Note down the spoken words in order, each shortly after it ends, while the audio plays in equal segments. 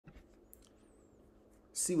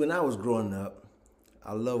See, when I was growing up,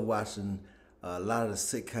 I loved watching a lot of the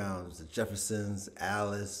sitcoms, the Jeffersons,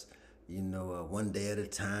 Alice, One Day at a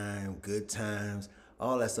Time, Good Times,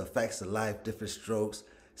 all that stuff, Facts of Life, Different Strokes,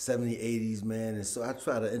 70s, 80s, man. And so I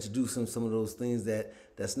try to introduce him some of those things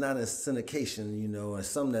that's not in syndication, and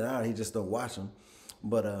some that are, he just don't watch them.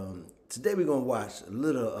 But today we're going to watch a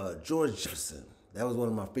little George Jefferson. That was one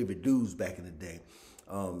of my favorite dudes back in the day.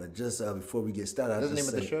 And just before we get started, What's the name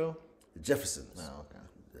of the show? The Jeffersons. Oh, okay.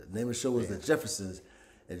 The name of the show was The Jeffersons.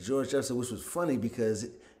 And George Jefferson, which was funny because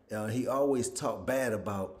he always talked bad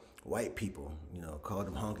about white people, called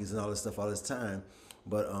them honkies and all this stuff all this time.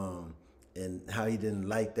 But, and how he didn't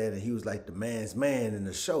like that, and he was like the man's man in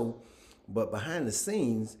the show. But behind the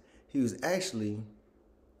scenes, he was actually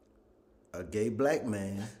a gay black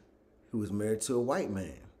man who was married to a white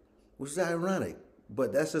man, which is ironic.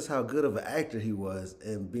 But that's just how good of an actor he was,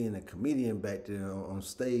 and being a comedian back there on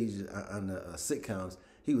stage on the sitcoms,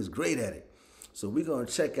 he was great at it. So we're going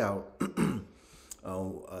to check out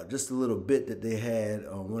just a little bit that they had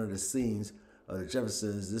on one of the scenes of the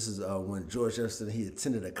Jeffersons. This is when George Jefferson, he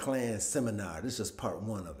attended a Klan seminar. This is just part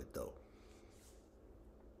one of it, though.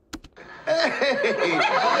 Hey,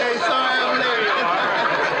 sorry I'm late.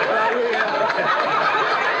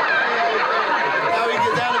 Now we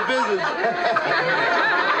get down to business.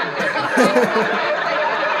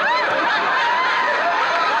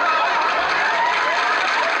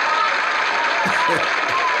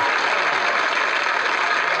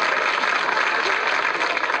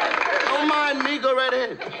 Don't mind me, go right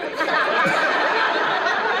ahead.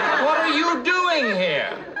 What are you doing here?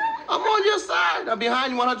 I'm on your side. I'm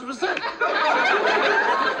behind you 100%.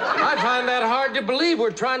 I find that hard to believe.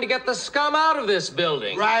 We're trying to get the scum out of this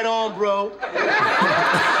building. Right on, bro.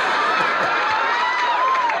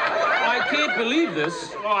 I can't believe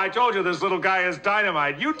this. Oh, I told you this little guy is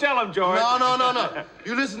dynamite. You tell him, George. No.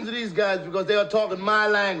 You listen to these guys because they are talking my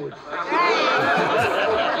language.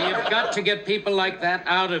 You've got to get people like that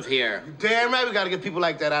out of here. Damn right we got to get people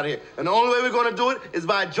like that out of here. And the only way we're going to do it is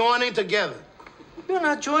by joining together. You're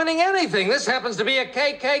not joining anything. This happens to be a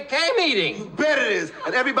KKK meeting. You bet it is.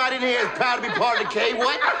 And everybody in here is proud to be part of the K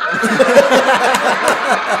what?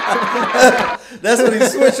 That's when he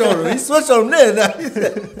switched on him. He switched on him then.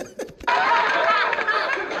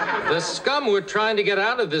 The scum we're trying to get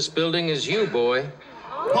out of this building is you, boy.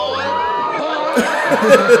 Boy.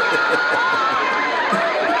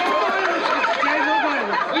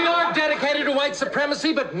 We are dedicated to white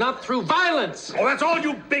supremacy, but not through violence. Oh, that's all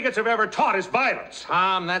you bigots have ever taught is violence.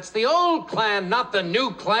 Tom, that's the old Klan, not the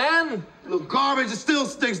new Klan. Look, garbage, it still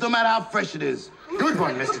stinks no matter how fresh it is. Good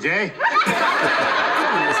one, Mr. J.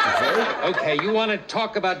 Okay, you want to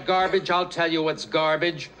talk about garbage? I'll tell you what's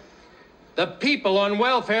garbage. The people on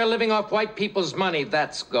welfare living off white people's money,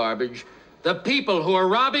 that's garbage. The people who are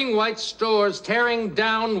robbing white stores, tearing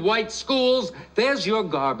down white schools, there's your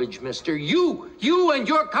garbage, mister. You and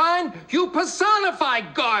your kind, you personify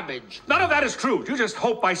garbage. None of that is true. You just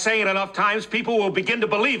hope by saying it enough times, people will begin to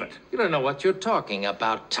believe it. You don't know what you're talking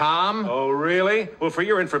about, Tom. Oh, really? Well, for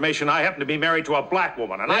your information, I happen to be married to a black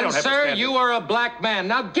woman, and I don't have to sir, stand you are a black man.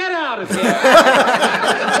 Now get out of here.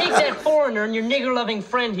 Take that foreigner and your nigger-loving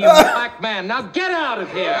friend here. Black man, now get out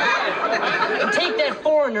of here. And take that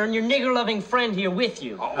foreigner and your nigger-loving friend here with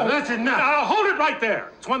you. Oh, that's enough. Now, hold it right there.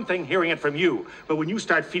 It's one thing hearing it from you, but when you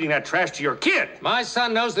start feeding that trash to your kid. My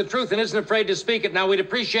son knows the truth and isn't afraid to speak it. Now, we'd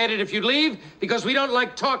appreciate it if you'd leave, because we don't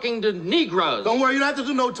like talking to Negroes. Don't worry, you don't have to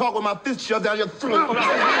do no talk with my fist shoved down your throat.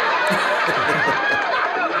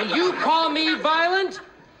 And you call me violent?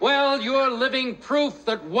 Well, you're living proof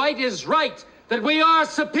that white is right, that we are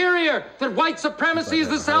superior, that white supremacy is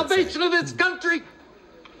the salvation of this country.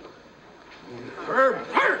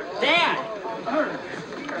 Dad!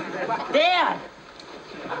 Dad!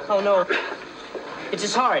 Oh, no. It's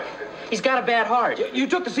his heart. He's got a bad heart. You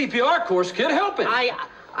took the CPR course, kid. Help him.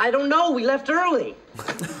 I don't know. We left early.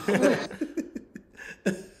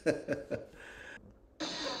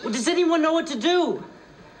 Well, does anyone know what to do?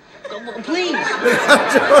 Please.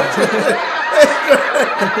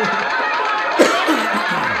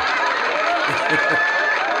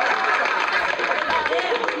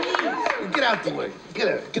 Get out the way.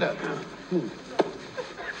 Get out.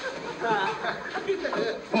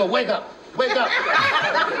 Come on, wake up. Wake up.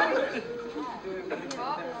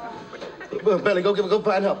 Billy, go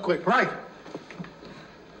find help, quick. Right.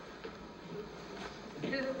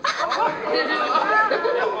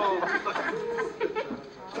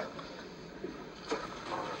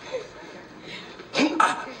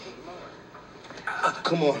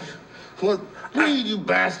 Come on. Breathe, you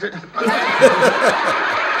bastard.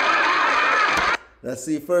 Now,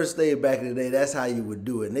 see, first day back in the day, that's how you would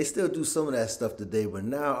do it. And they still do some of that stuff today, but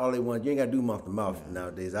now all they want, you ain't got to do mouth to mouth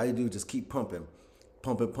nowadays. All you do is just keep pumping,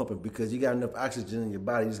 because you got enough oxygen in your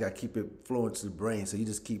body. You just got to keep it flowing to the brain. So you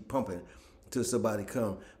just keep pumping till somebody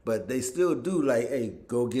come. But they still do like, hey,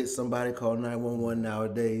 go get somebody, call 911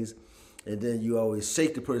 nowadays. And then you always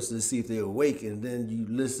shake the person to see if they're awake. And then you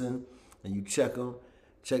listen and you check them.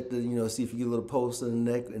 Check the, see if you get a little pulse in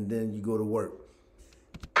the neck, and then you go to work.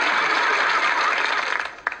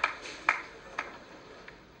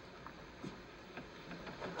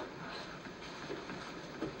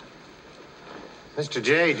 Mr.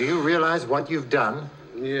 J, do you realize what you've done?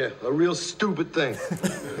 Yeah, a real stupid thing.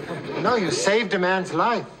 No, you saved a man's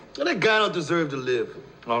life. And that guy don't deserve to live.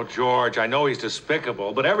 Oh, George, I know he's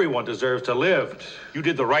despicable, but everyone deserves to live. You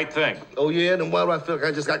did the right thing. Oh, yeah? Then why do I feel like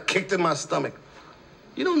I just got kicked in my stomach?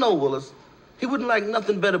 You don't know, Willis. He wouldn't like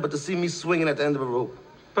nothing better but to see me swinging at the end of a rope.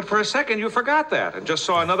 But for a second, you forgot that and just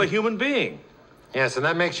saw another human being. Yes, and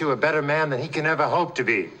that makes you a better man than he can ever hope to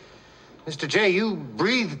be. Mr. J, you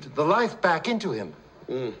breathed the life back into him.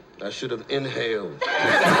 I should have inhaled.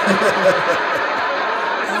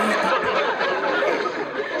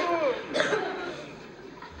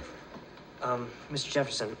 Mr.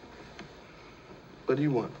 Jefferson. What do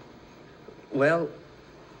you want? Well,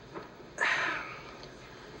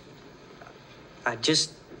 I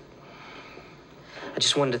just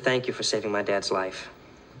wanted to thank you for saving my dad's life.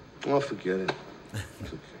 Oh, forget it.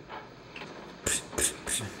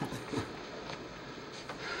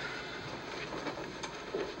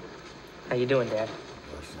 How you doing, Dad?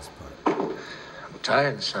 I'm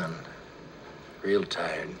tired, son. Real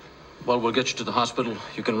tired. Well, we'll get you to the hospital.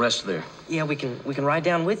 You can rest there. Yeah, we can ride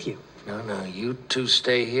down with you. No, you two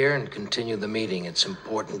stay here and continue the meeting. It's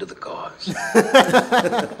important to the cause.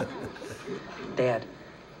 Dad.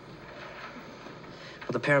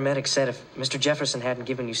 Well, the paramedics said if Mr. Jefferson hadn't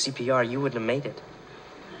given you CPR, you wouldn't have made it.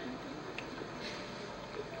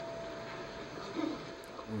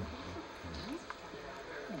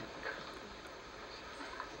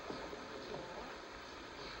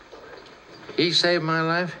 He saved my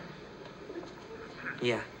life?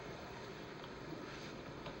 Yeah.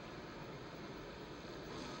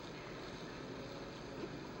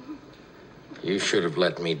 You should have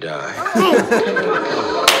let me die.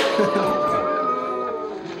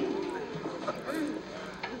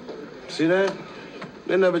 See that?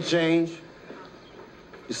 They never change.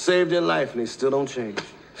 You saved their life and they still don't change.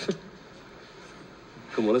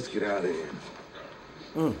 Come on, let's get out of here.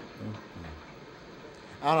 I don't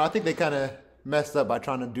know. I think they kind of messed up by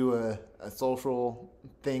trying to do a social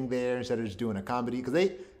thing there instead of just doing a comedy. Because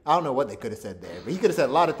I don't know what they could have said there. But he could have said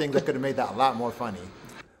a lot of things that could have made that a lot more funny.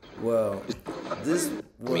 Well, this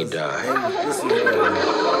was...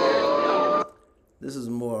 This is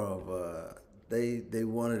more of they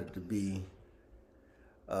wanted it to be...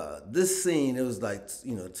 this scene, it was like,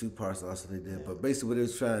 two parts also they did. But basically what they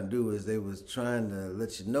was trying to do is they was trying to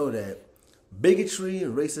let you know that bigotry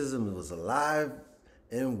and racism was alive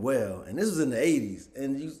and well. And this was in the 80s.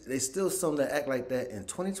 And they still some that act like that in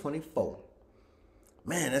 2024.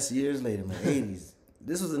 Man, that's years later, man. 80s.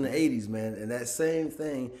 This was in the 80s, man. And that same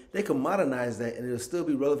thing, they could modernize that and it'll still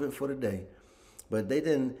be relevant for today. But they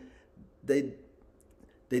didn't, they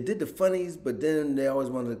did the funnies, but then they always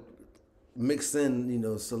wanted to mix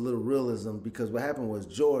in, some little realism, because what happened was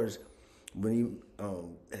George, when he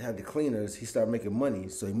had the cleaners, he started making money.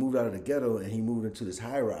 So he moved out of the ghetto and he moved into this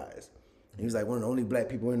high rise. And he was like one of the only black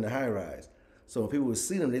people in the high rise. So when people would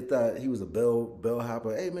see him, they thought he was a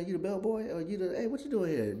bellhopper. Hey man, you the bellboy? Or hey, what you doing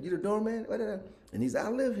here? You the doorman? And he's, I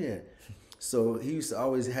live here. So he used to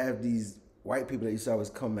always have these white people that used to always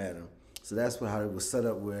come at him. So that's how it was set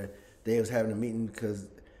up, where they was having a meeting because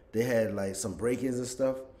they had like some break-ins and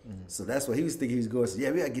stuff. Mm-hmm. So that's what he was thinking he was going to say.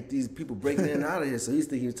 Yeah, we got to get these people breaking in and out of here. So he was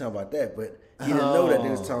thinking he was talking about that. But he didn't know that they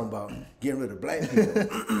was talking about getting rid of black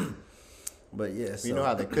people. But yeah, so. You know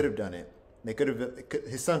how they could have done it? They could have,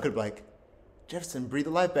 his son could have like, Jefferson, breathe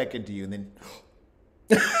the life back into you. And then,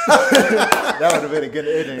 that would have been a good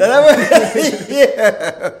ending.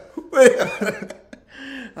 Yeah.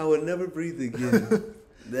 I would never breathe again.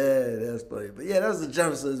 That's funny. But yeah, that was the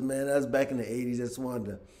Jeffersons, man. That was back in the 80s. I just wanted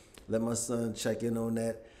to let my son check in on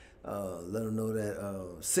that. Let him know that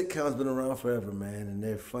sitcoms been around forever, man. And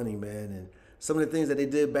they're funny, man. And some of the things that they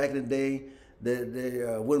did back in the day, that they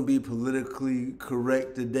wouldn't be politically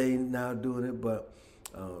correct today now doing it. But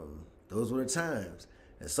those were the times.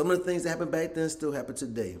 And some of the things that happened back then still happen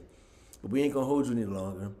today. But we ain't going to hold you any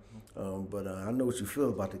longer. But I know what you feel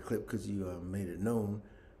about the clip because you made it known.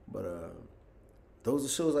 But those are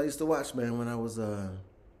shows I used to watch, man, when I was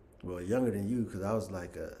Well, younger than you, because I was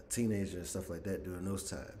like a teenager and stuff like that during those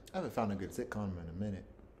times. I haven't found a good sitcom in a minute.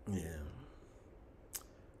 Yeah.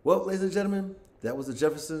 Well, ladies and gentlemen, that was the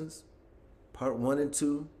Jeffersons, part 1 and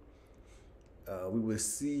 2. We will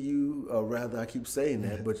see you, or rather, I keep saying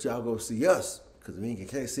that, but y'all go see us, because we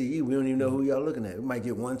can't see you. We don't even know who y'all looking at. We might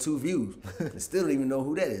get 1, 2 views, and still don't even know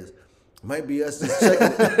who that is. Might be us just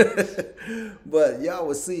checking. But y'all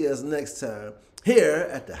will see us next time here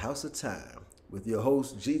at the House of Time with your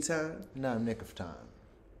host, G-Time. Now, Nick of Time.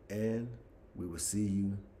 And we will see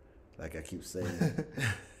you, like I keep saying,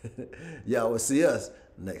 y'all will see us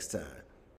next time.